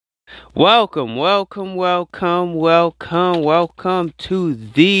Welcome to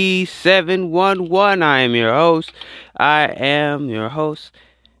the 711. I am your host,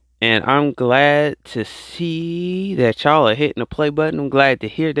 and I'm glad to see that y'all are hitting the play button. I'm glad to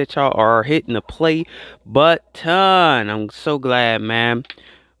hear that y'all are hitting the play button. I'm so glad, man.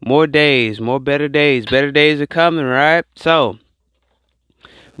 More days, better days are coming, right? So,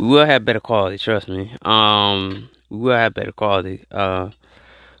 we will have better quality, trust me. We will have better quality.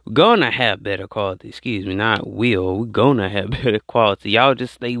 We're gonna have better quality, excuse me, not will. We're gonna have better quality. Y'all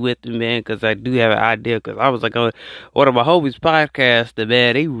just stay with me, man, because I do have an idea. Because I was like on one of my homies' podcasts,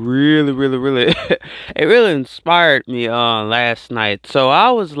 man. They really, it really inspired me last night. So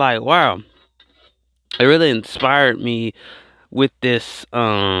I was like, wow, it really inspired me with this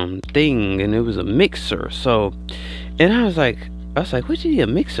thing, and it was a mixer. So, and I was like, what you need a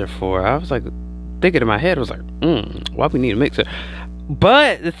mixer for? I was like, thinking in my head, I was like, why we need a mixer?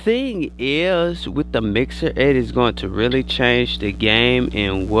 But the thing is, with the mixer, it is going to really change the game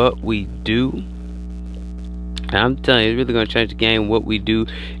in what we do. And I'm telling you, it's really going to change the game, what we do,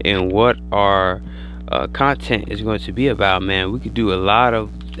 and what our content is going to be about, man. We could do a lot of,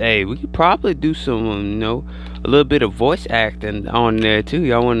 we could probably do some, a little bit of voice acting on there too.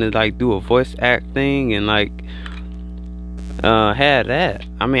 Y'all want to like do a voice act thing and like have that.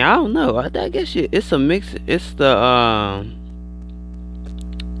 I mean, I don't know. I guess it's a mix. It's the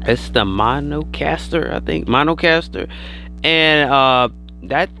Monocaster, I think. Monocaster. And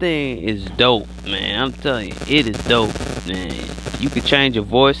that thing is dope, man. I'm telling you, it is dope, man. You can change your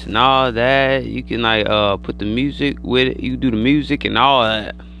voice and all that. You can like put the music with it. You can do the music and all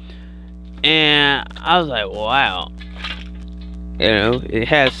that. And I was like, wow. It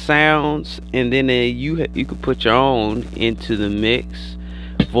has sounds, and then you can put your own into the mix.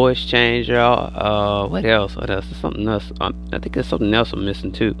 Voice changer. What else? There's something else. I think there's something else I'm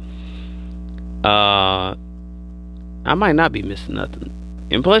missing too. I might not be missing nothing.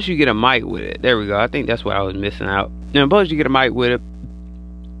 And plus, you get a mic with it. There we go. I think that's what I was missing out. And plus, you get a mic with it.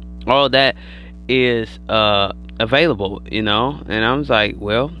 All that is available, And I was like,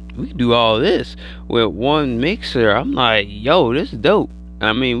 well, we can do all this with one mixer. I'm like, yo, this is dope.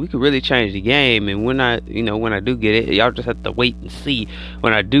 I mean, we could really change the game, and when I do get it, y'all just have to wait and see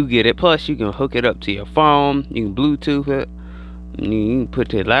when I do get it. Plus, you can hook it up to your phone, you can Bluetooth it, you can put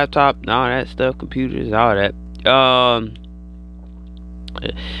it to your laptop, and all that stuff, computers, all that.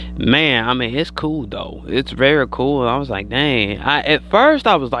 Man, I mean, it's cool though. It's very cool. I was like, dang. At first,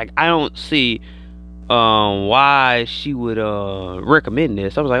 I was like, I don't see why she would recommend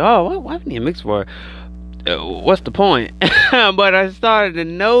this. I was like, oh, why do you need a mix for? What's the point? But I started to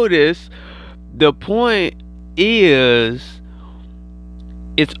notice the point is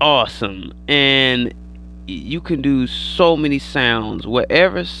it's awesome, and you can do so many sounds,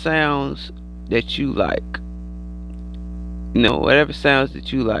 whatever sounds that you like. Whatever sounds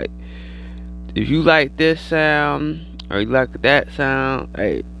that you like. If you like this sound or you like that sound,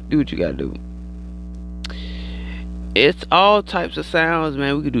 hey, do what you gotta do. It's all types of sounds,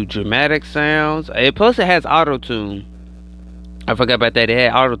 man. We could do dramatic sounds. Plus, it has auto tune. I forgot about that. It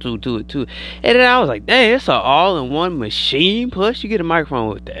had auto tune to it too. And then I was like, dang, it's an all-in-one machine. Plus, you get a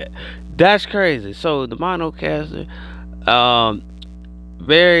microphone with that. That's crazy. So the Monocaster,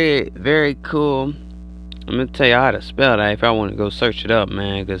 very, very cool. I'm gonna tell you how to spell that if I want to go search it up,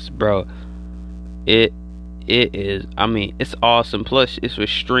 man. Cause bro, it is. I mean, it's awesome. Plus, it's for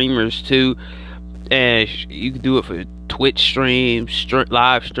streamers too. And you can do it for Twitch streams,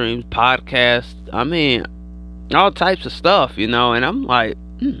 live streams, podcasts. I mean, all types of stuff, And I'm like,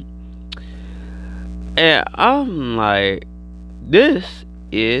 And I'm like, this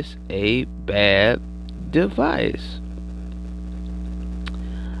is a bad device.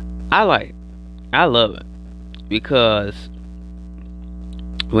 I love it. Because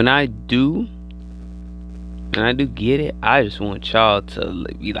when I do get it, I just want y'all to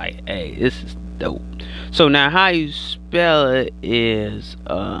be like, hey, this is dope. So now how you spell it is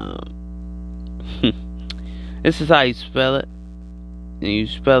this is how you spell it. And you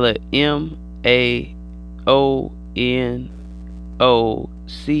spell it Maonocsater.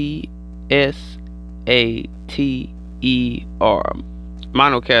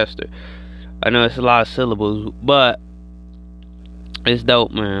 Monocaster. I know it's a lot of syllables, but it's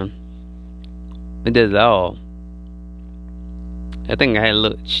dope, man. It does it all. I think I had a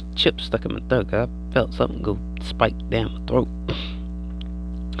little chip stuck in my throat. I felt something go spike down my throat.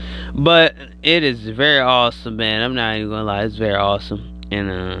 But it is very awesome, man. I'm not even gonna lie, it's very awesome.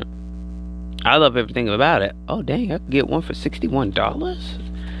 And I love everything about it. Oh dang, I could get one for $61.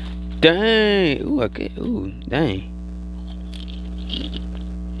 Dang. Ooh, okay. Ooh, dang.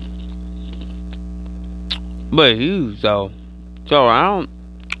 but huge though. So I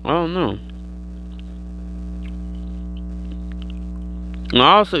don't know. And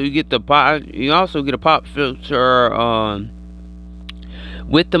also, you get the pop. You also get a pop filter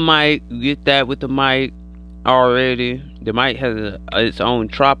with the mic. You get that with the mic already. The mic has its own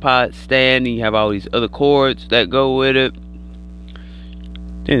tripod stand, and you have all these other cords that go with it.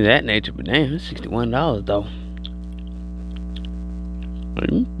 Things of that nature. But damn, it's $61 though.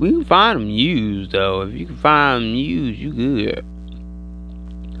 We can find them used though. If you can find them used, you good.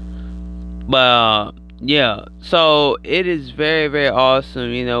 But yeah, so it is very, very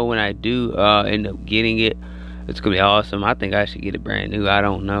awesome. When I do end up getting it, it's gonna be awesome. I think I should get it brand new. I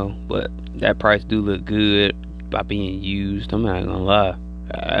don't know, but that price do look good by being used. I'm not gonna lie,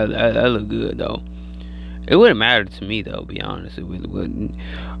 that look good though. It wouldn't matter to me though. Be honest, it really wouldn't.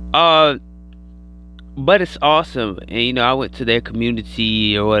 But it's awesome, and I went to their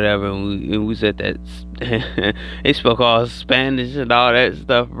community or whatever, and we was at that. They spoke all Spanish and all that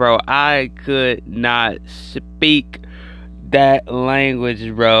stuff, bro. I could not speak that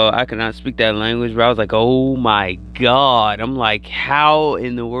language, bro. I could not speak that language, bro. I was like, oh my god. I'm like, how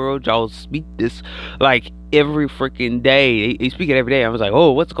in the world y'all speak this like every freaking day? They speak it every day. I was like,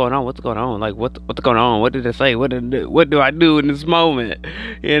 oh, what's going on? What's going on? Like, what's going on? What did they say? What do I do in this moment?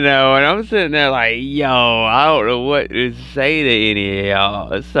 And I'm sitting there like, yo, I don't know what to say to any of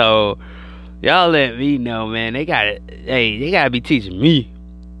y'all. So y'all let me know, man. They gotta be teaching me.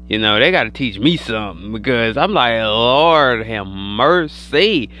 They gotta teach me something, because I'm like, Lord have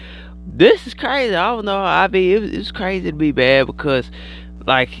mercy. This is crazy. I don't know. It was crazy to be bad, because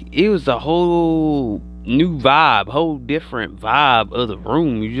like it was a whole new vibe, whole different vibe of the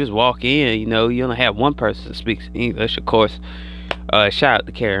room. You just walk in, you only have one person that speaks English, of course. Shout out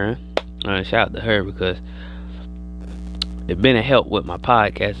to Karen. Shout out to her, because it's been a help with my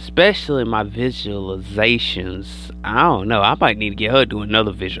podcast, especially my visualizations. I don't know. I might need to get her to do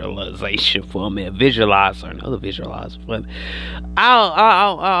another visualization for me, another visualizer for me.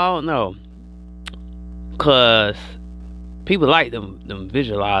 I don't know, cause people like them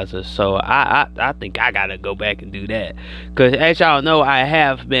visualizers. So I think I gotta go back and do that. Cause as y'all know, I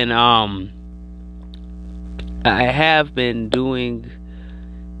have been doing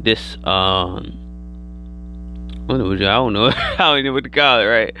this I don't know. I don't know what to call it,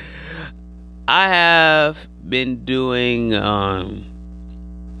 right? I have been doing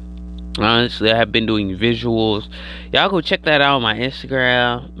honestly, I have been doing visuals. Y'all go check that out on my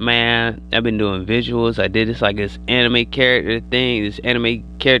Instagram, man. I've been doing visuals. I did this anime character thing, this anime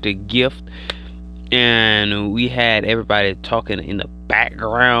character gift, and we had everybody talking in the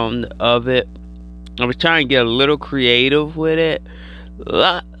background of it. I was trying to get a little creative with it.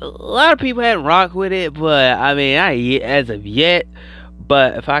 A lot of people hadn't rocked with it, but I mean, as of yet.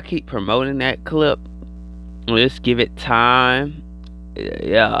 But if I keep promoting that clip, just give it time,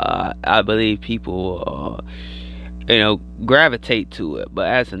 yeah, I believe people will, gravitate to it. But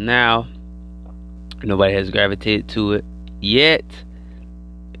as of now, nobody has gravitated to it yet.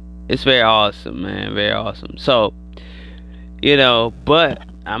 It's very awesome, man, very awesome. So, but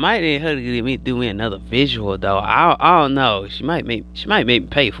I might need her to do me another visual though. I don't know. She might make me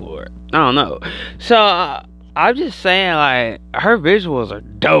pay for it. I don't know. So I'm just saying, like, her visuals are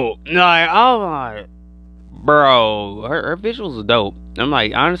dope. Like, I'm like, bro, her visuals are dope. I'm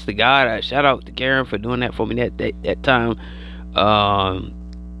like, honest to God, shout out to Karen for doing that for me that time. I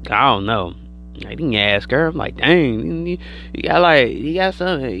don't know. I didn't ask her. I'm like, dang, you got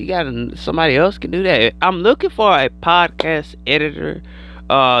somebody else can do that. I'm looking for a podcast editor.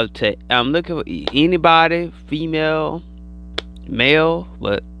 I'm looking for anybody, female, male,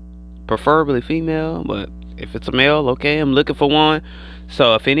 but preferably female. But if it's a male, okay, I'm looking for one.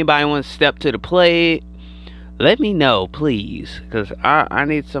 So if anybody wants to step to the plate, let me know, please, because I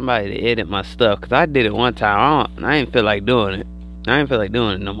need somebody to edit my stuff. Because I did it one time. I ain't feel like doing it. I ain't feel like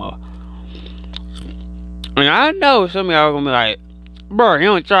doing it no more. And I know some of y'all are gonna be like, bro, you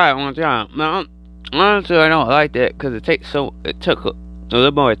don't try it one time. No, honestly, I don't like that, because it took a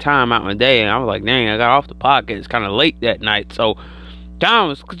little more time out of my day, and I was like, dang, I got off the podcast kind of late that night, so time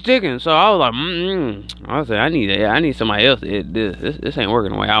was ticking. So I was like, I said, I need somebody else to edit this. This ain't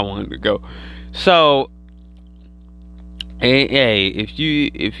working the way I wanted it to go. So, hey, if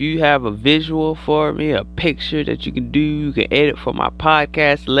you have a visual for me, a picture that you can do, you can edit for my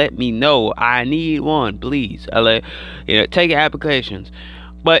podcast, let me know. I need one, please. Take applications.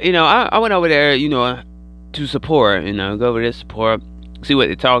 But I went over there, to support. Go over there, support, see what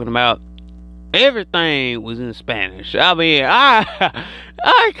they're talking about. Everything was in Spanish. I mean,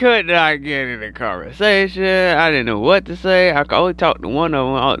 I could not get in a conversation. I didn't know what to say. I could only talk to one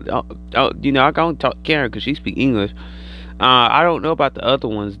of them. I can only talk to Karen because she speak English. I don't know about the other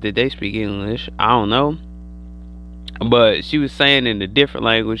ones. Did they speak English? I don't know. But she was saying in a different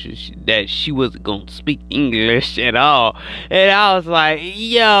language that she wasn't going to speak English at all. And I was like,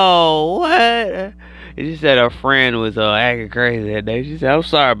 yo, what? And she said her friend was acting crazy that day. She said, I'm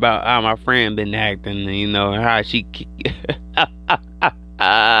sorry about how my friend been acting, how she kicked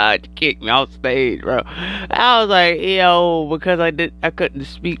me off stage, bro. I was like, yo, because I couldn't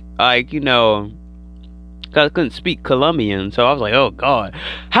speak, cause I couldn't speak Colombian, so I was like, "Oh God,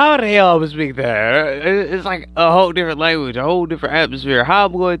 how the hell am I speak that?" It's like a whole different language, a whole different atmosphere. How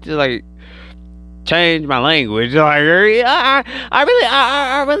am I going to change my language? I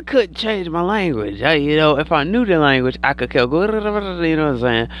really couldn't change my language. If I knew the language, I could keep going. You know what I'm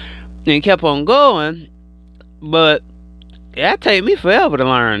saying? And kept on going, but it take me forever to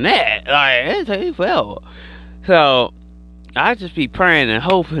learn that. It take me forever. So I just be praying and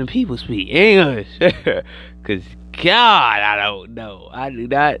hoping people speak English. Cause God, I don't know. I do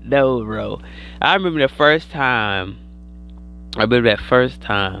not know, bro. I remember that first time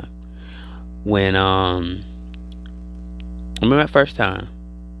when one of my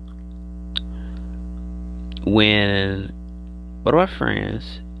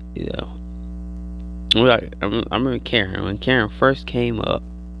friends, I remember Karen, when Karen first came up.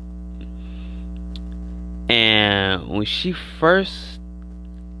 And when she first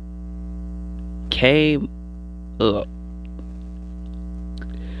came up,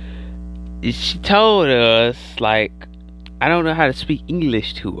 she told us, I don't know how to speak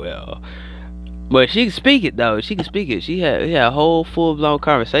English too well. But she can speak it, though. She can speak it. She had a whole full-blown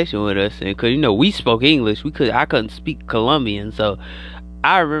conversation with us. And because, we spoke English. I couldn't speak Colombian. So,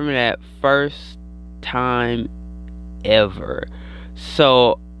 I remember that first time ever.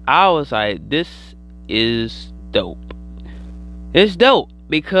 So, I was like, this is dope. It's dope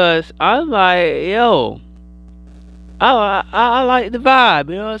because I'm like, yo, I like the vibe,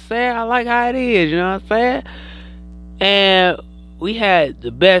 you know what I'm saying? I like how it is, you know what I'm saying? And we had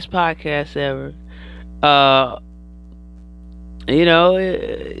the best podcast ever.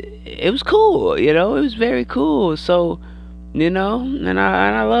 It was cool, it was very cool. So, and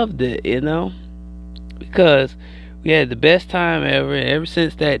I loved it, because we had the best time ever. And ever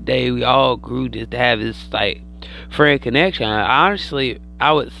since that day, we all grew to have this friend connection. Honestly,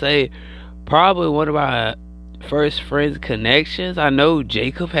 I would say probably one of my first friends connections. I know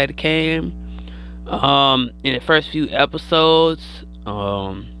Jacob had came in the first few episodes.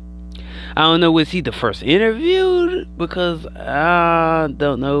 I don't know, was he the first interviewed? Because I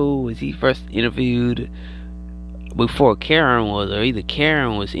don't know, was he first interviewed before Karen was, or either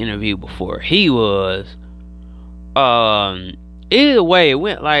Karen was interviewed before he was. Either way, it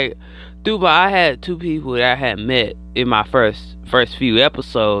went but I had two people that I had met in my first few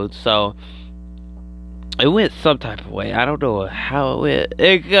episodes, so it went some type of way. I don't know how it went.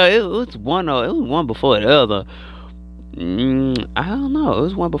 It was one before the other. I don't know. It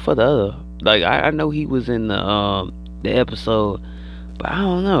was one before the other. I know he was in the episode, but I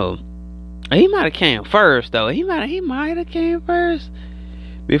don't know. He might have came first though. He might have came first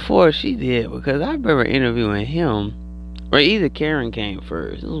before she did, because I remember interviewing him, or either Karen came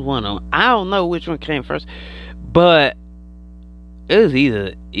first. It was one of them. I don't know which one came first, but it was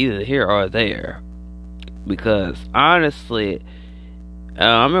either here or there. Because honestly,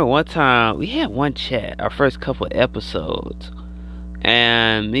 I remember one time we had one chat, our first couple of episodes,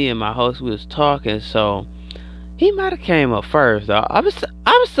 and me and my host, we was talking. So he might have came up first though. I'm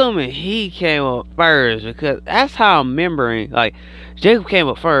assuming he came up first, because that's how I'm remembering. Jacob came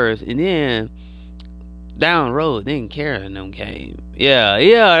up first, and then down the road, then Karen and them came.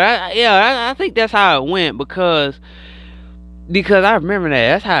 I think that's how it went, because I remember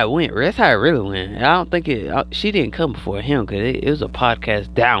that. That's how it went. That's how it really went. I don't think she didn't come before him, because it was a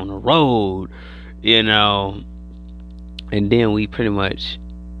podcast down the road, and then we pretty much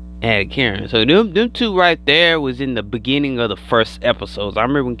added Karen. So them two right there was in the beginning of the first episodes. I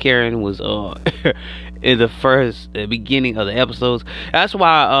remember when Karen was in the beginning of the episodes. That's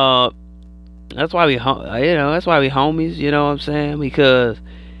why we homies. You know what I'm saying? Because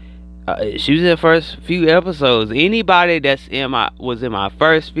she was in the first few episodes. Anybody that's was in my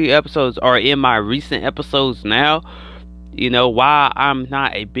first few episodes or in my recent episodes now, while I'm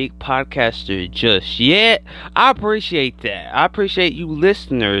not a big podcaster just yet, I appreciate that. I appreciate you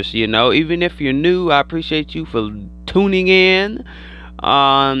listeners, even if you're new, I appreciate you for tuning in.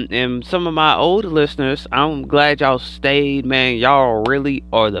 And some of my older listeners, I'm glad y'all stayed, man. Y'all really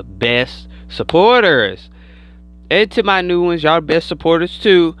are the best supporters. And to my new ones, y'all best supporters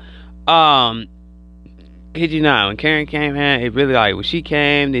too. Um, kid you not, when Karen came, man, it really like when she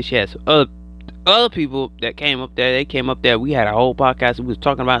came, then she had some other people that came up there. They came up there. We had a whole podcast. We was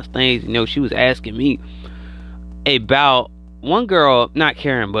talking about things. She was asking me about one girl, not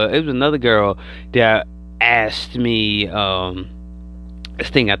Karen, but it was another girl that asked me this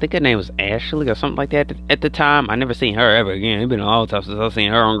thing. I think her name was Ashley or something like that at the time. I never seen her ever again. It's been a long time since I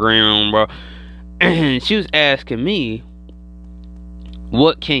seen her on Green Room, bro. And she was asking me,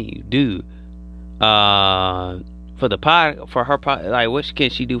 what can you do for the for her like what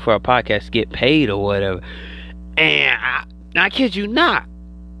can she do for a podcast to get paid or whatever. And I kid you not,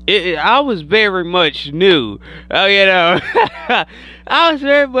 I was very much new. Oh, I was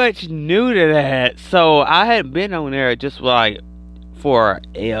very much new to that. So I hadn't been on there just like for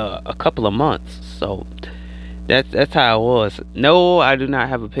a couple of months. So that's how it was. No, I do not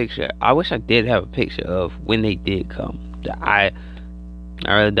have a picture. I wish I did have a picture of when they did come. I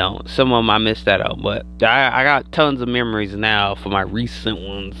really don't. Some of them I missed that out, but I got tons of memories now for my recent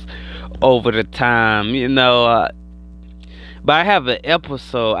ones over the time, but I have an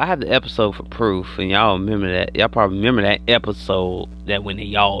episode. I have the episode for proof, and y'all remember that. Y'all probably remember that episode that when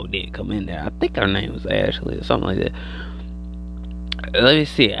y'all did come in there. I think her name was Ashley or something like that. Let me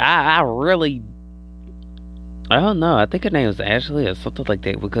see. I don't know. I think her name was Ashley or something like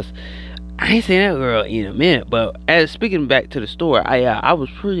that because I ain't seen that girl in a minute. But as speaking back to the store, I was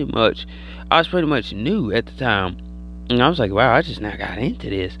pretty much new at the time, and I was like, wow, I just now got into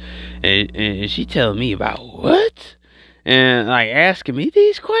this, and she telling me about what, and like asking me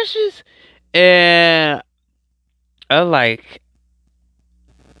these questions, and I like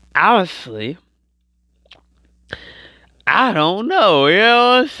honestly. I don't know, you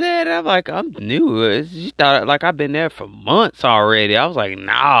know what I'm saying? I'm like, I'm new. She thought like I've been there for months already. I was like,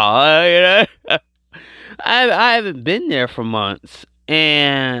 nah, I haven't been there for months,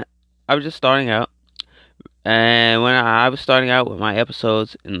 and I was just starting out. And when I was starting out with my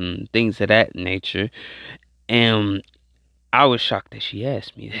episodes and things of that nature, and I was shocked that she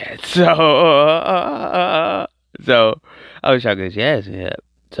asked me that. So I was shocked that she asked me that.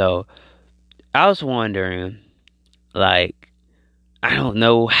 So I was wondering, like, I don't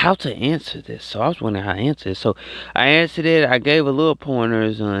know how to answer this. So I was wondering how to answer it. So I answered it. I gave a little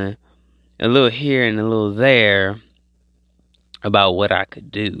pointers on a little here and a little there about what I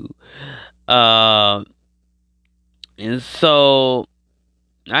could do. And so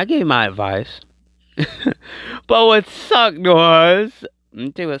I gave my advice. But what sucked was, let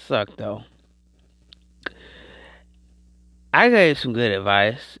me tell you what sucked though. I gave some good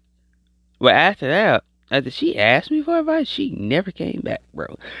advice. But after that, after she asked me for advice, she never came back,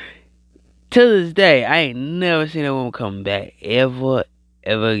 bro. To this day, I ain't never seen a woman come back ever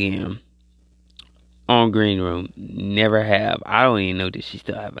again on Green Room. Never have. I don't even know that she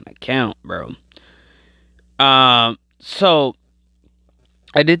still have an account, bro. So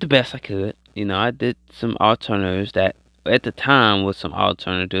I did the best I could. I did some alternatives that at the time was some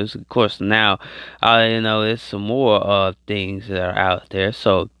alternatives. Of course, now, there's some more things that are out there.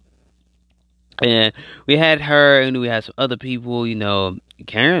 So, and we had her, and we had some other people.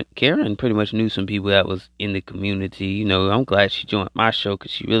 Karen pretty much knew some people that was in the community. I'm glad she joined my show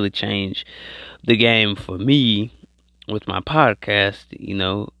because she really changed the game for me with my podcast.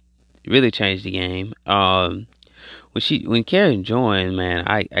 It really changed the game. When Karen joined, man,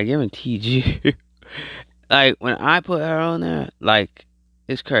 I guaranteed you, like when I put her on there, like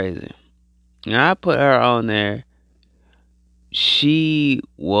it's crazy. When I put her on there, she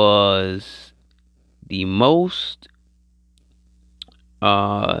was the most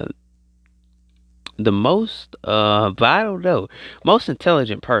I don't know, most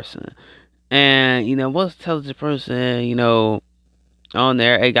intelligent person. And, most intelligent person, on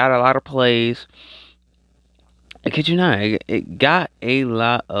there, it got a lot of plays. I kid you not, it got a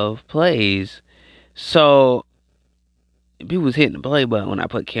lot of plays. So, people was hitting the play button when I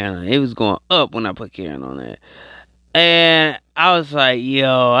put Karen on. It was going up when I put Karen on there. And I was like,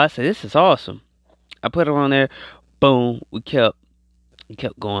 I said, this is awesome. I put her on there. Boom. We kept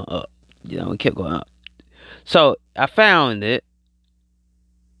going up. We kept going up. So I found it.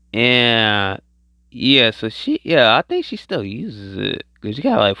 And so I think she still uses it. Because she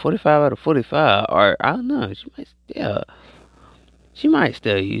got like 45 out of 45. Or I don't know. She might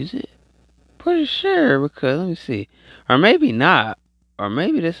still use it. Pretty sure. Because let me see. Or maybe not. Or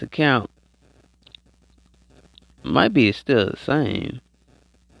maybe this account might be still the same.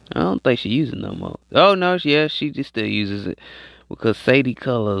 I don't think she uses it no more. Oh no, she just still uses it because Sadie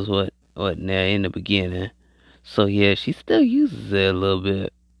Colors wasn't there in the beginning. So yeah, she still uses it a little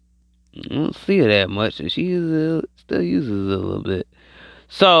bit. I don't see her that much. So she still uses it a little bit.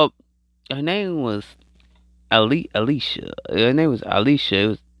 So her name was Alicia. Her name was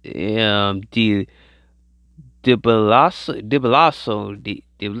Alicia. It was Dibalasso,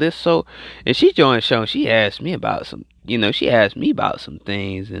 and she joined the show. And she asked me about some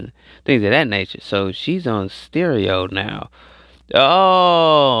things and things of that nature. So she's on stereo now.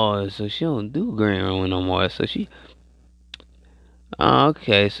 Oh, so she don't do green room no more.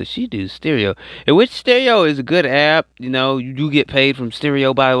 Okay, so she do stereo. And which stereo is a good app. You do get paid from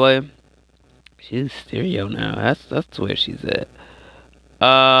stereo, by the way. She's stereo now. That's where she's at.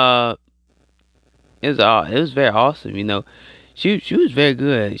 Uh, it was very awesome. She was very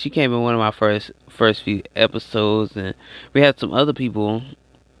good. She came in one of my first few episodes, and we had some other people.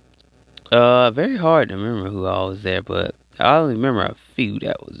 Very hard to remember who all was there, but I only remember a few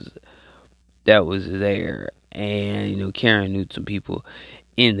that was there. And Karen knew some people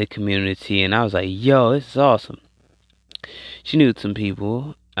in the community, and I was like, "Yo, this is awesome." She knew some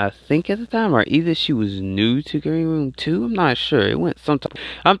people, I think at the time, or either she was new to Green Room too. I'm not sure. It went sometime.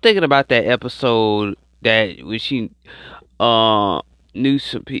 I'm thinking about that episode that when she knew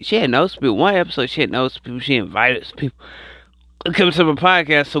some people. She had known some people. One episode she had known some people. She invited some people to come to my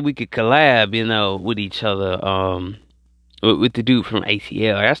podcast so we could collab, with each other. With the dude from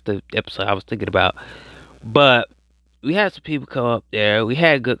ATL. That's the episode I was thinking about. But we had some people come up there. We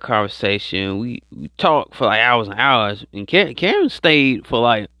had a good conversation. We talked for like hours and hours. And Karen stayed for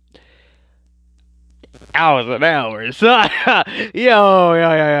like hours and hours. So,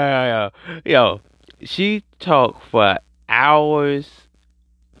 yo. She talked for hours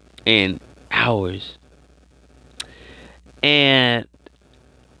and hours. And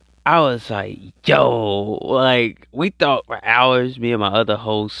I was like, yo, like, we thought for hours, me and my other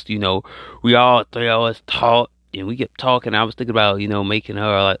host, we all three of us talked, and we kept talking. I was thinking about, making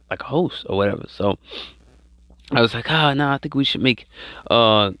her like a host or whatever. So I was like, oh, no, I think we should make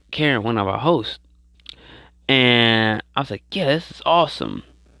Karen one of our hosts. And I was like, yeah, this is awesome.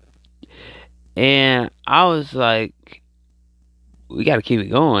 And I was like, we got to keep it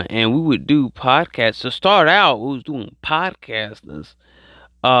going. And we would do podcasts. To start out, we was doing podcasters.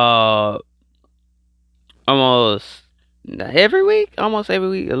 Uh, almost almost every week,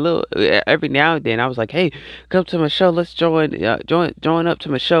 a little every now and then. I was like, "Hey, come to my show. Let's join up to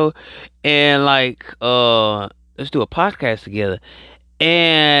my show, and let's do a podcast together."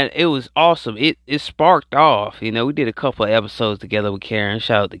 And it was awesome. It sparked off. We did a couple of episodes together with Karen.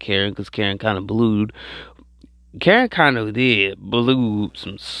 Shout out to Karen because Karen kind of did blew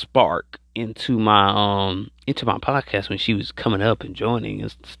some spark into my podcast when she was coming up and joining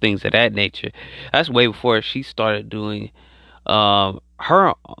and things of that nature. That's way before she started doing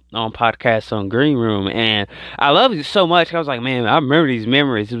her own podcast on Green Room, and I loved it so much. I was like, man, I remember these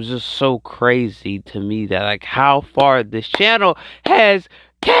memories. It was just so crazy to me that like how far this channel has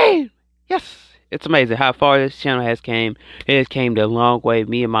came. Yes. It's amazing how far this channel has came. It has came a long way.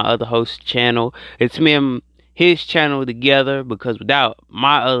 Me and my other host channel. It's me and his channel together because without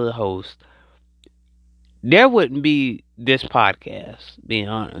my other host, there wouldn't be this podcast, being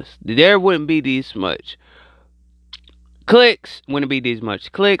honest. There wouldn't be these much clicks, wouldn't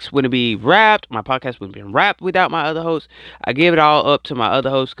be wrapped. My podcast wouldn't be wrapped without my other host. I give it all up to my other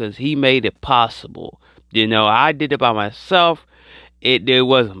host because he made it possible. I did it by myself. It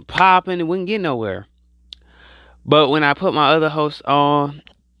wasn't popping. It wouldn't get nowhere. But when I put my other host on,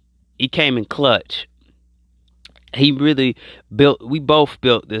 he came in clutch. We both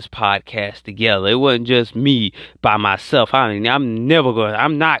built this podcast together. It wasn't just me by myself.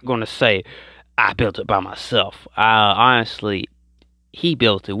 I'm not gonna say I built it by myself. Honestly, he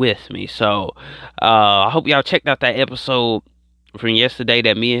built it with me. So, I hope y'all checked out that episode from yesterday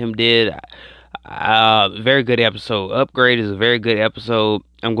that me and him did. Very good episode. Upgrade is a very good episode.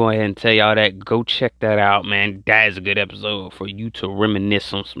 I'm going ahead and tell y'all that. Go check that out, man. That is a good episode for you to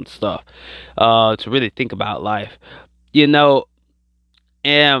reminisce on some stuff. To really think about life.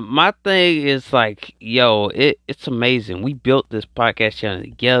 And my thing is like, yo, it's amazing. We built this podcast channel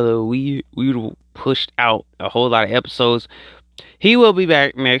together. We pushed out a whole lot of episodes. He will be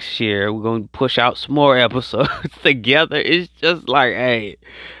back next year. We're going to push out some more episodes together. It's just like, hey,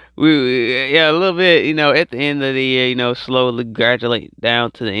 yeah, a little bit, at the end of the year, slowly gradually down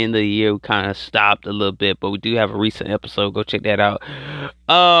to the end of the year, we kind of stopped a little bit, but we do have a recent episode. Go check that out.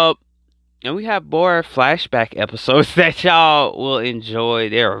 And we have more flashback episodes that y'all will enjoy.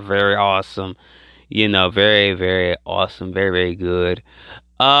 They are very awesome. Very, very awesome. Very, very good.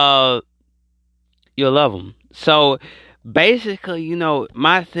 You'll love them. So, basically,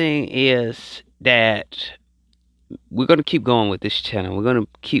 my thing is that we're gonna keep going with this channel. We're gonna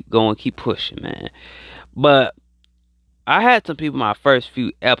keep going, keep pushing, man. But I had some people my first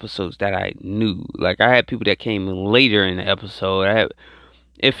few episodes that I knew. Like I had people that came in later in the episode.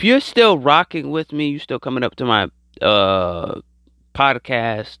 If you're still rocking with me, you still coming up to my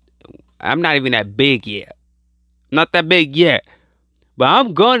podcast. I'm not even that big yet. Not that big yet. But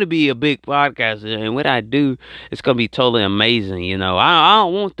I'm going to be a big podcaster, and what I do, it's going to be totally amazing, you know. I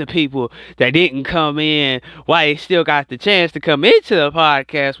don't want the people that didn't come in while they still got the chance to come into the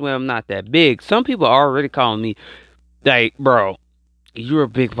podcast when I'm not that big. Some people are already calling me, like, bro, you're a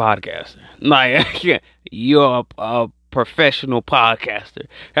big podcaster. Like, you're a professional podcaster.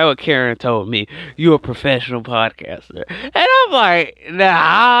 That's what Karen told me. You're a professional podcaster. And I'm like,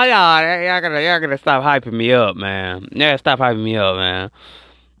 nah, y'all gotta stop hyping me up, man. Yeah, stop hyping me up, man.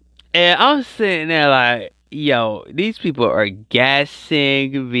 And I'm sitting there like, yo, these people are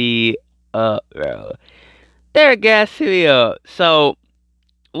gassing me up, bro. They're gassing me up. So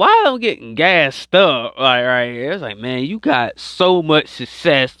why I'm getting gassed up, like right here, it's like, man, you got so much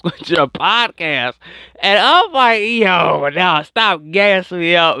success with your podcast, and I'm like, yo, now stop gassing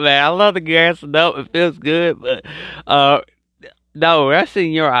me up, man. I love the gassing up; it feels good, but no, that's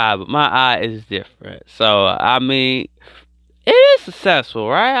in your eye, but my eye is different. So I mean, it is successful,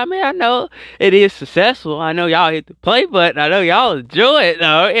 right? I mean, I know it is successful. I know y'all hit the play button. I know y'all enjoy it,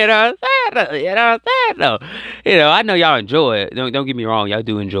 though. You know what I'm saying? You know what I'm saying, though. You know, I know y'all enjoy it. Don't get me wrong. Y'all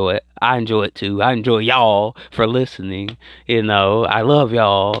do enjoy it. I enjoy it, too. I enjoy y'all for listening. You know, I love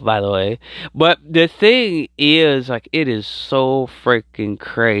y'all, by the way. But the thing is, like, it is so freaking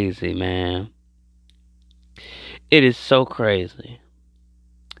crazy, man. It is so crazy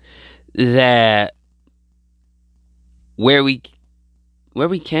that where we where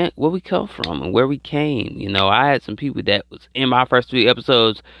we come from and where we came. You know, I had some people that was in my first 3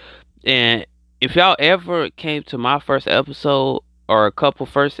 episodes, and if y'all ever came to my first episode or a couple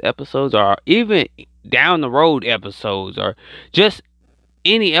first episodes or even down the road episodes or just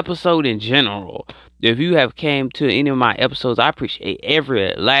any episode in general, if you have came to any of my episodes, I appreciate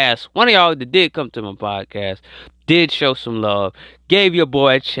every last one of y'all that did come to my podcast, did show some love, gave your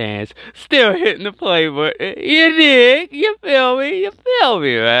boy a chance, still hitting the play button. You dig? You feel me? You feel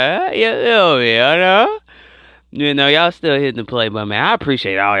me, man? You feel me, you know? You know, y'all still hitting the play button, man. I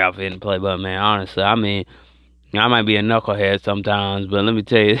appreciate all y'all for hitting the play button, man. Honestly, I mean, I might be a knucklehead sometimes, but let me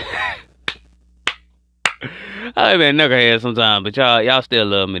tell you, I might be a knucklehead sometimes, but y'all still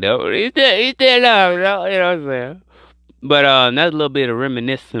love me though. You still love me though, you know what I'm saying? But that's a little bit of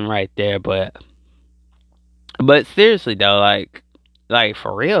reminiscing right there, but seriously though, like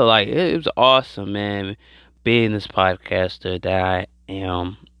for real, like it was awesome, man, being this podcaster that I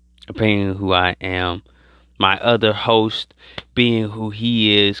am, being who I am. My other host being who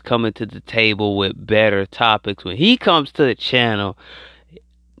he is, coming to the table with better topics. When he comes to the channel,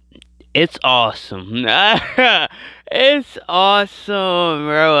 it's awesome. It's awesome,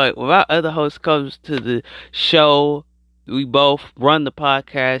 bro. Like when my other host comes to the show, we both run the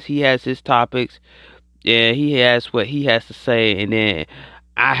podcast. He has his topics. Yeah, he has what he has to say, and then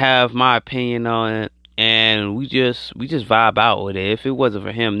I have my opinion on it, and we just vibe out with it. If it wasn't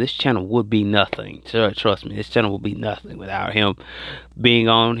for him, this channel would be nothing. Trust me, this channel would be nothing without him being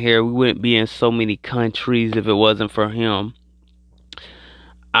on here. We wouldn't be in so many countries if it wasn't for him.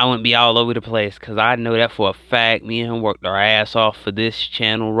 I wouldn't be all over the place, because I know that for a fact. Me and him worked our ass off for this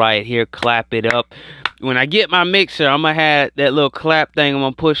channel right here. Clap it up. When I get my mixer, I'm going to have that little clap thing. I'm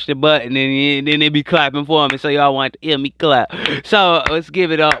going to push the button, and then they be clapping for me. So y'all want to hear me clap. So let's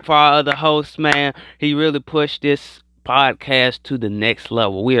give it up for our other host, man. He really pushed this podcast to the next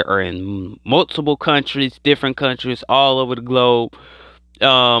level. We are in multiple countries, different countries, all over the globe,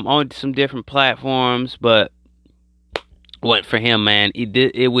 on some different platforms, but what for him, man,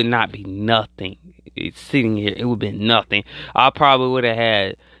 it would not be nothing. It's sitting here, it would be nothing. I probably would have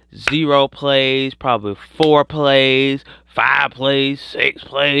had 0 plays, probably 4 plays, 5 plays, 6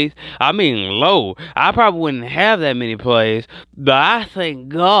 plays. I mean, low. I probably wouldn't have that many plays, but I thank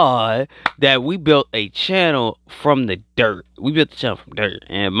God that we built a channel from the dirt. We built the channel from dirt,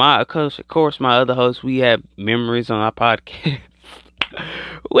 and of course, my other hosts, we have memories on our podcast.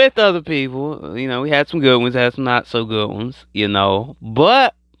 With other people, you know, we had some good ones, had some not so good ones, you know,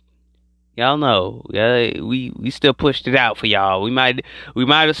 but y'all know, yeah, we still pushed it out for y'all. We might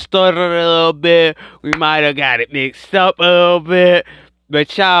have stuttered a little bit, we might have got it mixed up a little bit,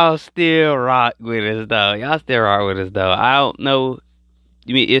 but y'all still rock with us though. Y'all still rock with us though. I don't know.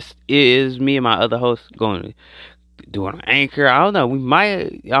 I mean, it is me and my other host going to do it on Anchor. I don't know. I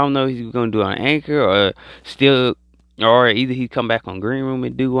don't know if he's going to do it on Anchor or still. Or either he come back on Green Room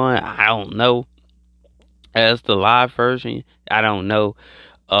and do one. I don't know. as the live version. I don't know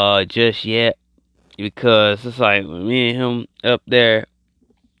just yet, because it's like when me and him up there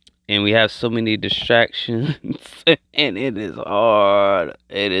and we have so many distractions and it is hard.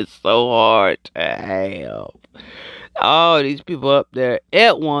 It is so hard to have all these people up there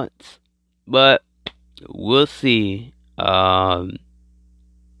at once. But we'll see. We'll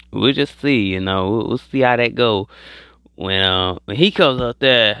just see, we'll see how that go. When he comes up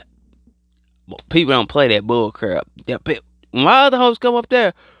there, people don't play that bull crap. When my other hosts come up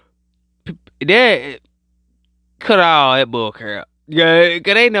there, they cut all that bull crap. Yeah,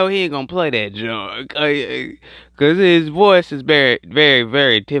 cause they know he ain't gonna play that junk. Cause his voice is very, very,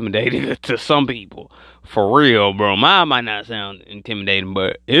 very intimidating to some people. For real, bro. Mine might not sound intimidating,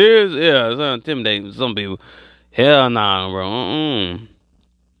 but his, yeah, it sounds intimidating to some people. Hell nah, bro.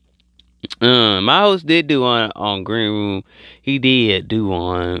 My host did do on Green Room. He did do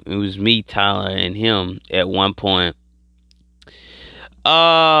one. It was me, Tyler, and him at one point.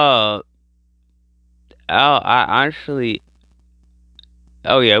 Uh, I actually,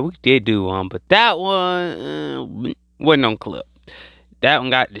 oh yeah, we did do one, but that one wasn't on clip. That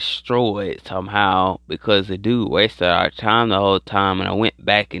one got destroyed somehow because the dude wasted our time the whole time, and I went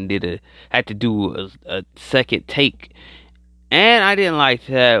back and had to do a second take. And I didn't like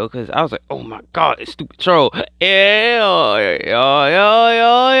that because I was like, oh my god, this stupid troll. Yeah.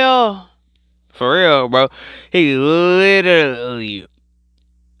 For real, bro. He literally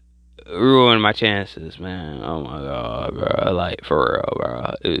ruined my chances, man. Oh my god, bro. Like, for real,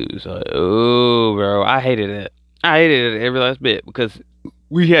 bro. It was like, oh, bro. I hated it. I hated it every last bit because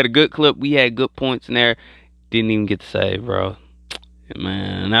we had a good clip. We had good points in there. Didn't even get to say, bro.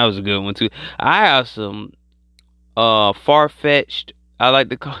 Man, that was a good one, too. I have some far-fetched. I like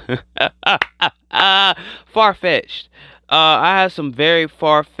to call far-fetched. I had some very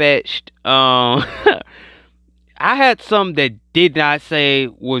far-fetched. I had some that did not say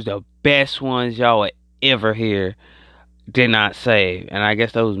was the best ones y'all would ever hear. Did not save, and I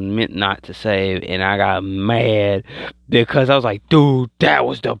guess those meant not to save, and I got mad because I was like, dude, that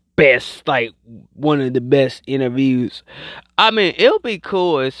was the best, like one of the best interviews. I mean, it'll be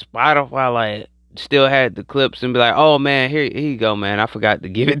cool if Spotify like still had the clips and be like, oh man, here you go, man, I forgot to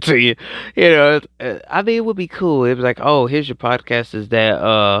give it to you. I mean, it would be cool. It was like, oh, here's your podcasters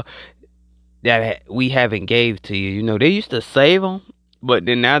that we haven't gave to you. They used to save them, but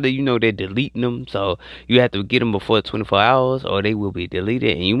then now that they're deleting them, so you have to get them before 24 hours, or they will be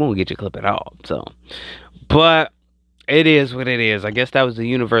deleted, and you won't get your clip at all. So, but it is what it is. I guess that was the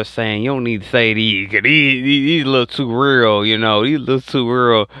universe saying you don't need to say these. 'Cause these look too real. These look too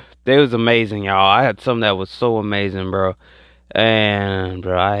real. They was amazing, y'all. I had some that was so amazing, bro. And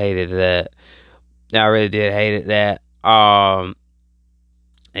bro, I hated that. I really did hate that.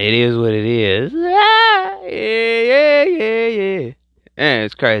 It is what it is. Yeah. And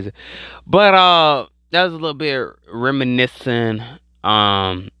it's crazy. But that was a little bit reminiscing.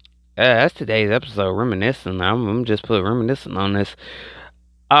 That's today's episode, reminiscing. I'm just put reminiscing on this.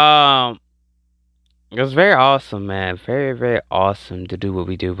 Um it was very awesome, man. Very, very awesome to do what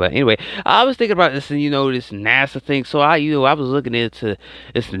we do. But anyway, I was thinking about this and this NASA thing. So I was looking into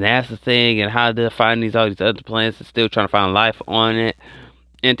this NASA thing and how to find all these other planets and still trying to find life on it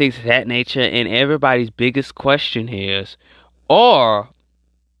and things of that nature. And everybody's biggest question here is, are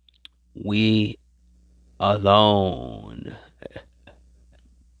we alone?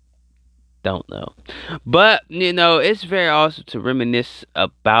 Don't know. But, it's very awesome to reminisce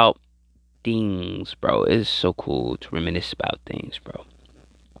about things, bro. It's so cool to reminisce about things, bro.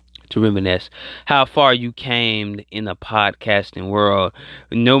 To reminisce how far you came in the podcasting world.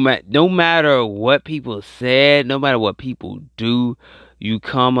 No matter what people said, no matter what people do, you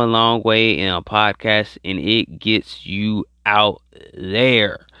come a long way in a podcast, and it gets you out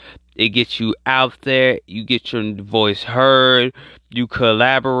there. It gets you out there. You get your voice heard. You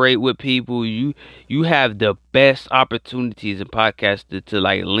collaborate with people. You have the best opportunities in podcasts to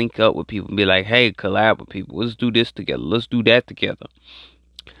like link up with people and be like, hey, collab with people. Let's do this together. Let's do that together.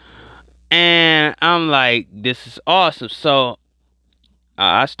 And I'm like, this is awesome. So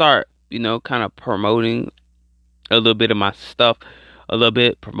I start, kind of promoting a little bit of my stuff, a little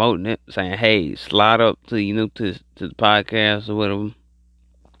bit promoting it, saying, hey, slide up to to the podcast or whatever,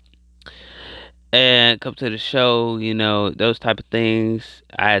 and come to the show, those type of things.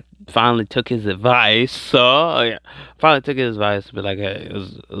 I finally took his advice. So yeah, finally took his advice to be like, hey,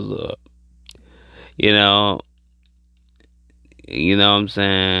 you know, what I'm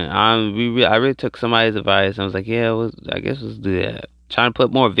saying. I really took somebody's advice. I was like, yeah, I guess let's do that. Trying to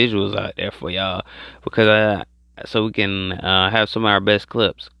put more visuals out there for y'all because so we can have some of our best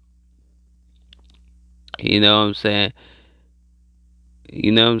clips. You know what I'm saying?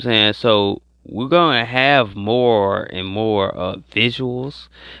 You know what I'm saying? So we're gonna have more and more visuals.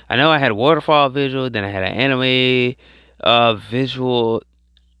 I know I had a waterfall visual, then I had an anime visual.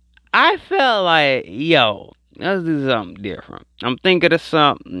 I felt like, yo, let's do something different. I'm thinking of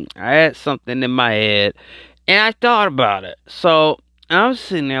something. I had something in my head, and I thought about it. So I'm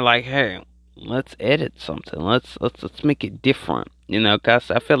sitting there like, hey, let's edit something. Let's make it different. You know, cause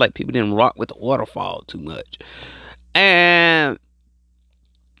I feel like people didn't rock with the waterfall too much, and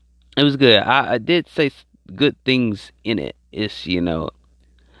it was good. I did say good things in it. It's and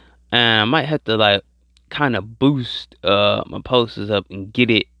I might have to like kind of boost my posters up and get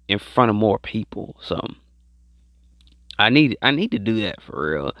it in front of more people. So I need to do that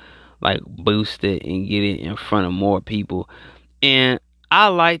for real. Like boost it and get it in front of more people. And I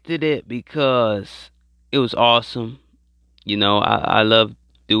liked it because it was awesome. I love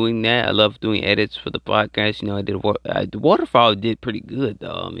doing that. I love doing edits for the podcast. The waterfall did pretty good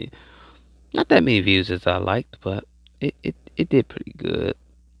though. I mean, not that many views as I liked, but it did pretty good.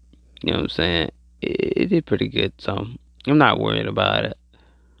 You know what I'm saying? It did pretty good, so I'm not worried about it.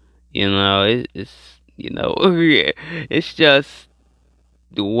 It's it's just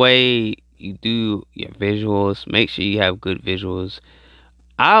the way you do your visuals. Make sure you have good visuals.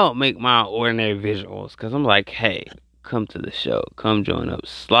 I don't make my ordinary visuals because I'm like, hey, come to the show, come join up,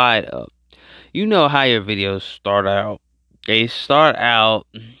 slide up. You know how your videos start out. They start out.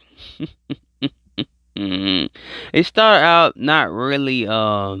 They start out not really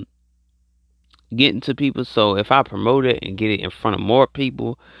getting to people. So if I promote it and get it in front of more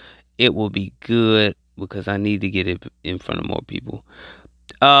people, it will be good because I need to get it in front of more people.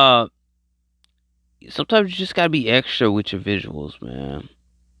 Uh, Sometimes you just gotta be extra with your visuals, man.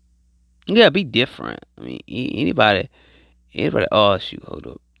 You gotta be different. I mean, anybody. Oh shoot, hold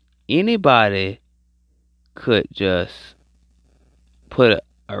up. Anybody could just put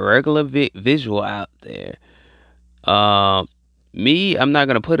a regular visual out there. Um, I'm not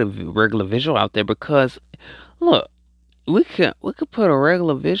gonna put a regular visual out there because look, we could put a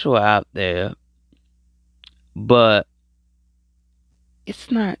regular visual out there, but it's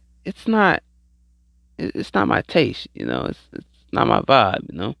not it's not my taste, it's not my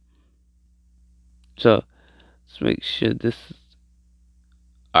vibe. So let's make sure this is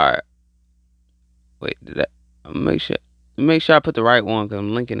all right. Wait, did that make sure I put the right one because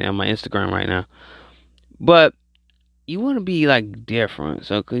I'm linking it on my Instagram right now. But you want to be like different,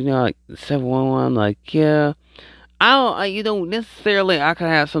 so cause like 711, like yeah, I don't, you don't necessarily I can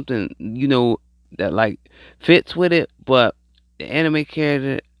have something that like fits with it, but the anime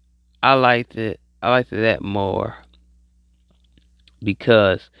character I liked it. I liked it that more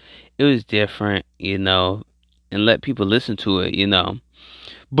because it was different, and let people listen to it.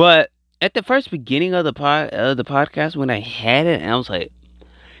 But at the first beginning of the podcast when I had it, and I was like,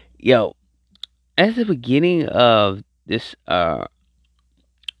 "Yo," at the beginning of this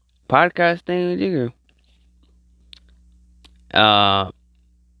podcast thing, Jigger, uh,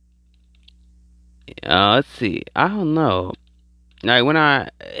 let's see, I don't know. Like when I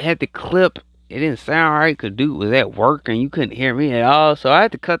had the clip, it didn't sound right because dude was at work and you couldn't hear me at all, so I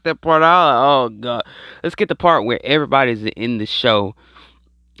had to cut that part out. Like, oh god, let's get the part where everybody's in the show,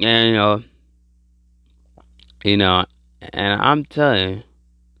 and you know, and I'm telling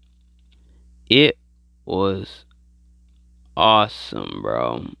you, it was awesome,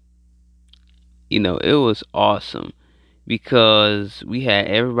 bro. It was awesome because we had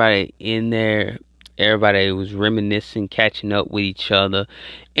everybody in there. Everybody was reminiscing, catching up with each other.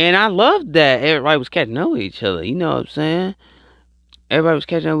 And I loved that everybody was catching up with each other. You know what I'm saying? Everybody was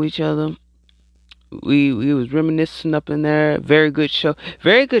catching up with each other. We was reminiscing up in there. Very good show.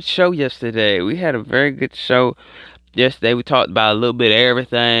 Very good show yesterday. We had a very good show yesterday. We talked about a little bit of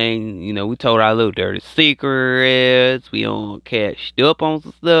everything. We told our little dirty secrets. We on catched up on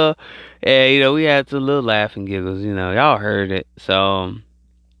some stuff. And we had some little laughing giggles. Y'all heard it. So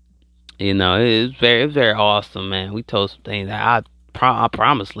it was very awesome, man. We told some things that I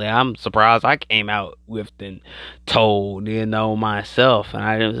promise, I'm surprised I came out with and told, myself.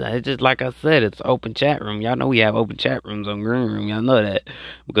 And it's just like I said, it's open chat room. Y'all know we have open chat rooms on Green Room. Y'all know that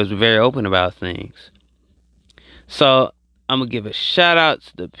because we're very open about things. So I'm gonna give a shout out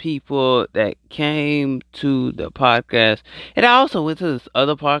to the people that came to the podcast, and I also went to this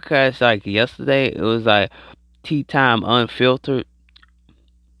other podcast like yesterday. It was like Tea Time Unfiltered.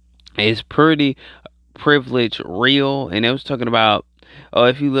 It's pretty privilege real, and it was talking about, oh,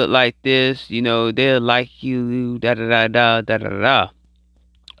 if you look like this, they'll like you, da da da da da da da.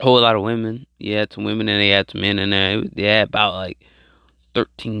 Whole lot of women. You had some women and they had some men in there. They had about like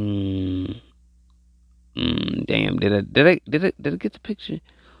 13 Did I get the picture?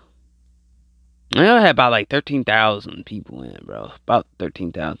 I know it had about like 13,000 people in it, bro. About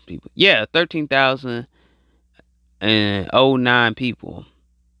 13,000 people. Yeah, 13,009 people.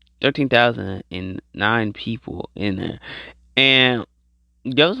 13,009 people in there. And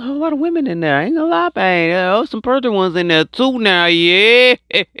there was a whole lot of women in there. I ain't gonna lie, man. There was some pretty ones in there too now. Yeah.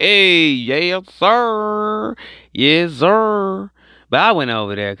 Hey, yes, sir. Yes, sir. But I went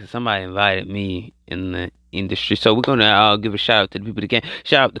over there because somebody invited me in the industry. So we're gonna give a shout out to the people that came.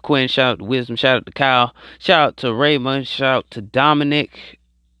 Shout out to Quinn. Shout out to Wisdom. Shout out to Kyle. Shout out to Raymond. Shout out to Dominic.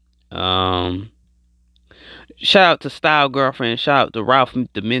 Um, Shout out to Style Girlfriend. Shout out to Ralph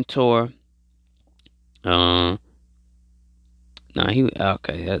the Mentor. Um, no, he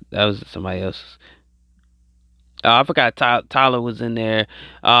okay. That was somebody else's. I forgot Tyler was in there.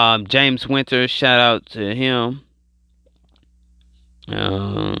 James Winter, shout out to him.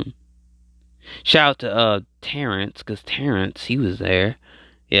 Um, Shout out to Terrence, cause Terrence he was there.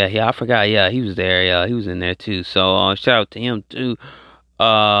 Yeah, I forgot. Yeah, he was there. Yeah, he was in there too. So shout out to him too.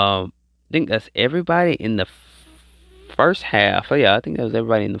 I think that's everybody in the first half. Oh yeah, I think that was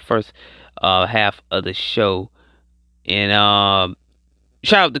everybody in the first half of the show. And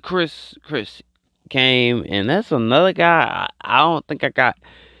shout out to Chris. Chris came, and that's another guy. I don't think I got.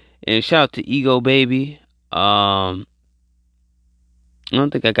 And shout out to Ego Baby. I don't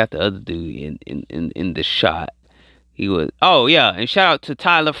think I got the other dude in the shot. He was. Oh yeah, and shout out to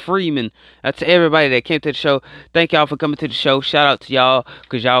Tyler Freeman. That's everybody that came to the show. Thank y'all for coming to the show. Shout out to y'all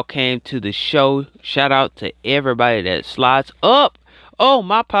because y'all came to the show. Shout out to everybody that slides up. Oh,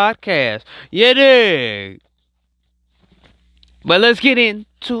 my podcast. Yeah, dig. But let's get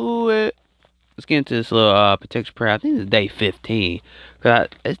into it. Let's get into this little protection prayer. I think it's day 15.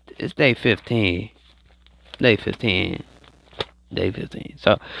 It's day 15. Day 15. Day 15.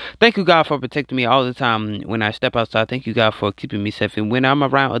 So, thank you, God, for protecting me all the time when I step outside. Thank you, God, for keeping me safe. And when I'm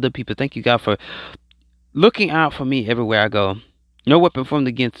around other people, thank you, God, for looking out for me everywhere I go. No weapon formed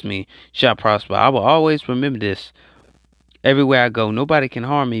against me shall prosper. I will always remember this everywhere I go. Nobody can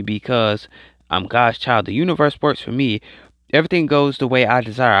harm me because I'm God's child. The universe works for me. Everything goes the way I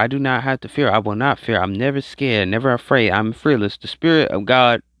desire. I do not have to fear. I will not fear. I'm never scared, never afraid. I'm fearless. The Spirit of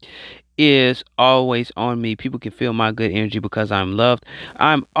God is always on me. People can feel my good energy because I'm loved.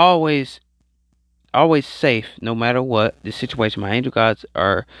 I'm always safe no matter what the situation. My angel gods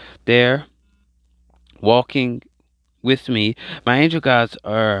are there walking with me. My angel gods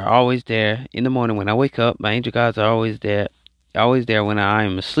are always there in the morning when I wake up. My angel gods are always there. Always there when I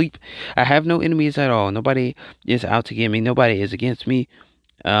am asleep. I have no enemies at all. Nobody is out to get me. Nobody is against me.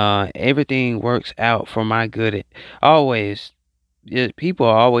 Everything works out for my good. Always. People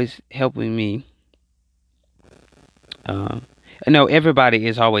are always helping me. No, everybody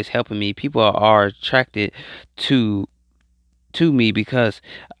is always helping me. People are attracted to me because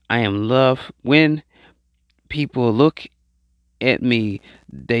I am loved. When people look at me,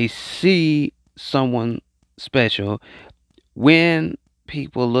 they see someone special. When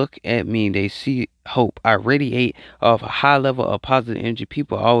people look at me, they see hope. I radiate off a high level of positive energy.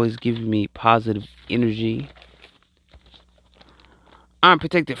 People always give me positive energy. I'm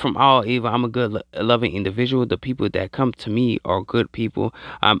protected from all evil. I'm a good, loving individual. The people that come to me are good people.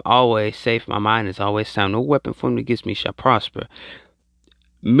 I'm always safe. My mind is always sound. No weapon formed against me shall prosper.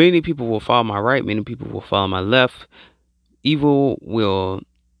 Many people will follow my right. Many people will follow my left. Evil will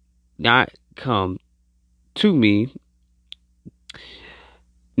not come to me.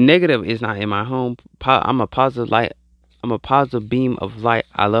 Negative is not in my home. I'm a positive light. I'm a positive beam of light.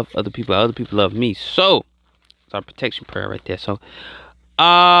 I love other people. Other people love me. So, it's our protection prayer right there. So,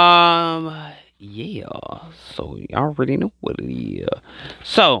 yeah. So, y'all already know what it is.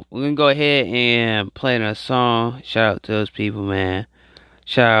 So, we're gonna go ahead and play another song. Shout out to those people, man.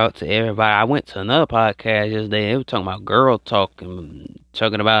 Shout out to everybody. I went to another podcast yesterday. They were talking about girl talk and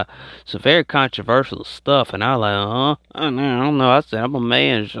talking about some very controversial stuff. And I was like, I don't know. I said, I'm a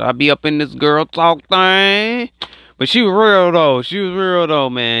man. Should I be up in this girl talk thing? But she was real, though. She was real,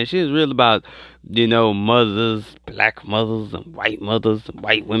 though, man. She was real about, mothers, black mothers, and white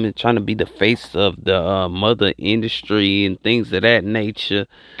women trying to be the face of the mother industry and things of that nature.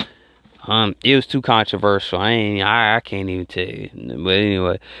 It was too controversial. I can't even tell you. But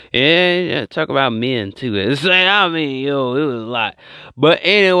anyway, yeah, talk about men too. It was a lot. But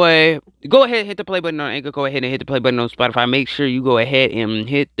anyway, go ahead and hit the play button on Anchor. Go ahead and hit the play button on Spotify. Make sure you go ahead and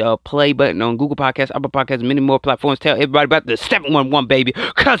hit the play button on Google Podcasts, Apple Podcasts, and many more platforms. Tell everybody about the 711, baby,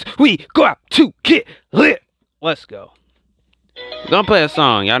 cause we go out to get lit. Let's go. Gonna play a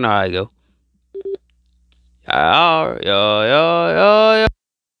song. Y'all know how I go. Yo.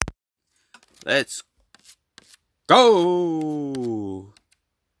 Let's Oh,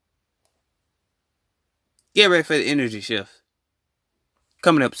 get ready for the energy shift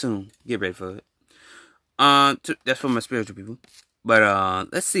coming up soon. Get ready for it. That's for my spiritual people.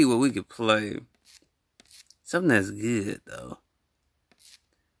 But let's see what we could play. Something that's good though.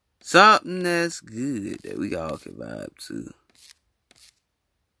 Something that's good that we all can vibe to.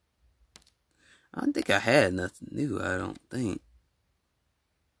 I don't think I had nothing new. I don't think.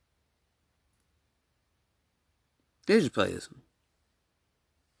 Let's just play this one.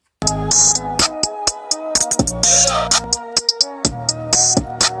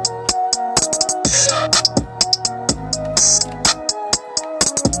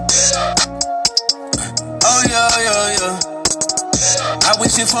 Oh yeah. I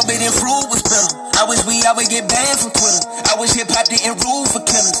wish if forbidden fruit was better. I wish we always get banned from Twitter. I wish hip hop didn't rule for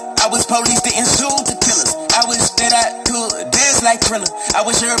killers. I wish police didn't shoot the killers. I wish that I could dance like Thriller. I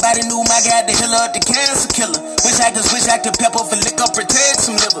wish everybody knew my guy, the healer, the cancer killer. Wish I could switch like the pepper for liquor, protect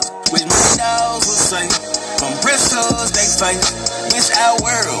some livers. Wish my dogs were safe from bristles they face. Wish our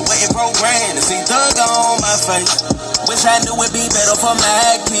world wasn't programmed to see thug on my face. Wish I knew it'd be better for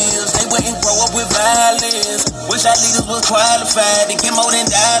my kids. They wouldn't grow up with violence. Wish our leaders was qualified to get more than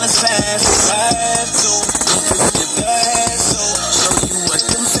dollar signs. Survive so we could skip the hassle. Show you what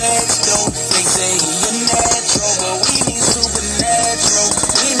them facts do. They say he a natural, but we need supernatural.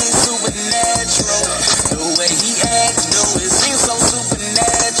 We need supernatural. The way he acts, though, it seems so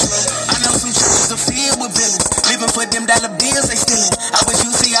supernatural. I know some churches are filled with villains, living for them dollar bills they stealing. I wish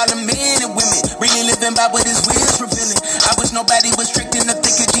you see all the men and women really living by what his will's revealing. I wish nobody was tricked into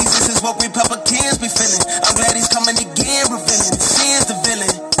thinking Jesus is what Republicans be feeling. I'm glad he's coming again, revealing sin's the villain.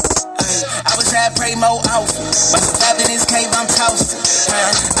 I wish I prayed more often, but surviving this cave I'm tossing.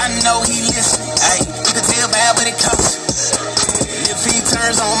 I know he listen, you can tell by what it costs. If he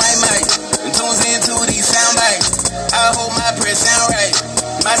turns on my mic and tunes into these sound bites, I hope my prayer sound right.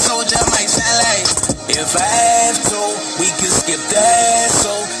 My soldier might sound like, if I have to, we can skip the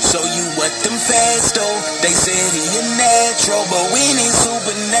hassle. Show you what them facts do. They said he a natural, but we need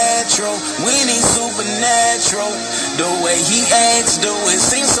supernatural. We need supernatural. The way he acts, do it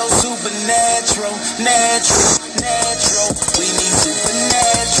seems so supernatural. Natural. We need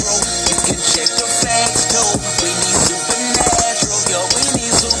supernatural. You can check the facts too. We need supernatural. Yo, we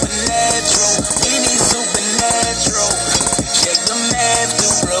need supernatural. We need supernatural. Check the math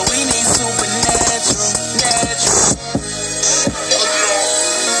too, bro. We need supernatural. Natural.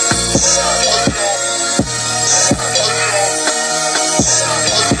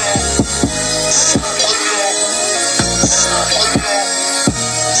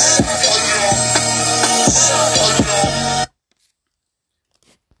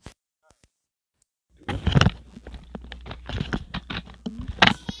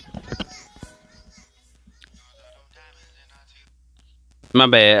 My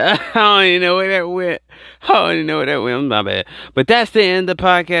bad. I don't even know where that went. My bad. But that's the end of the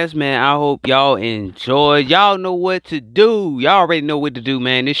podcast, man. I hope y'all enjoyed. Y'all know what to do. Y'all already know what to do,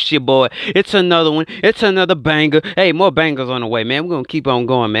 man. It's your boy. It's another one. It's another banger. Hey, more bangers on the way, man. We're going to keep on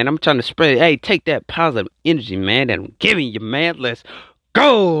going, man. I'm trying to spread it. Hey, take that positive energy, man, that I'm giving you, man. Let's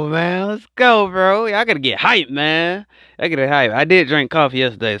go, man. Let's go, bro. Y'all got to get hyped, man. I get hype. I did drink coffee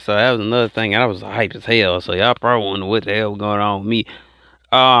yesterday, so that was another thing. I was hyped as hell, so y'all probably wonder what the hell was going on with me.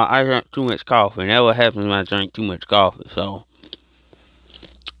 I drank too much coffee, and that's what happens when I drink too much coffee, so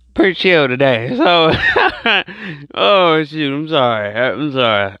pretty chill today, so oh shoot, I'm sorry,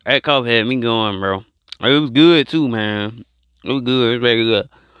 that coffee had me going, bro. It was good too, man. It was good, it was very good.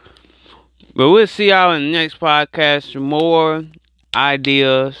 But we'll see y'all in the next podcast. More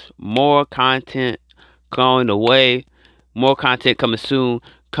ideas, more content going away, more content coming soon.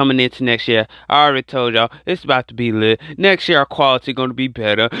 Coming into next year, I already told y'all, it's about to be lit. Next year, our quality gonna be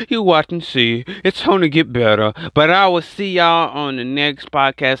better. You watch and see. It's gonna get better. But I will see y'all on the next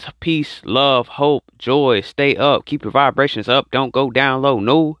podcast. Peace, love, hope, joy. Stay up. Keep your vibrations up. Don't go down low.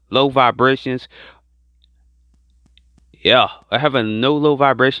 No low vibrations. Yeah, I have a no low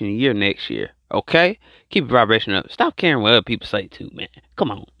vibration year next year. Okay? Keep your vibration up. Stop caring what other people say too, man.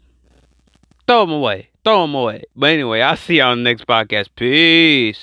 Come on. Throw them away. But anyway, I'll see y'all on the next podcast. Peace.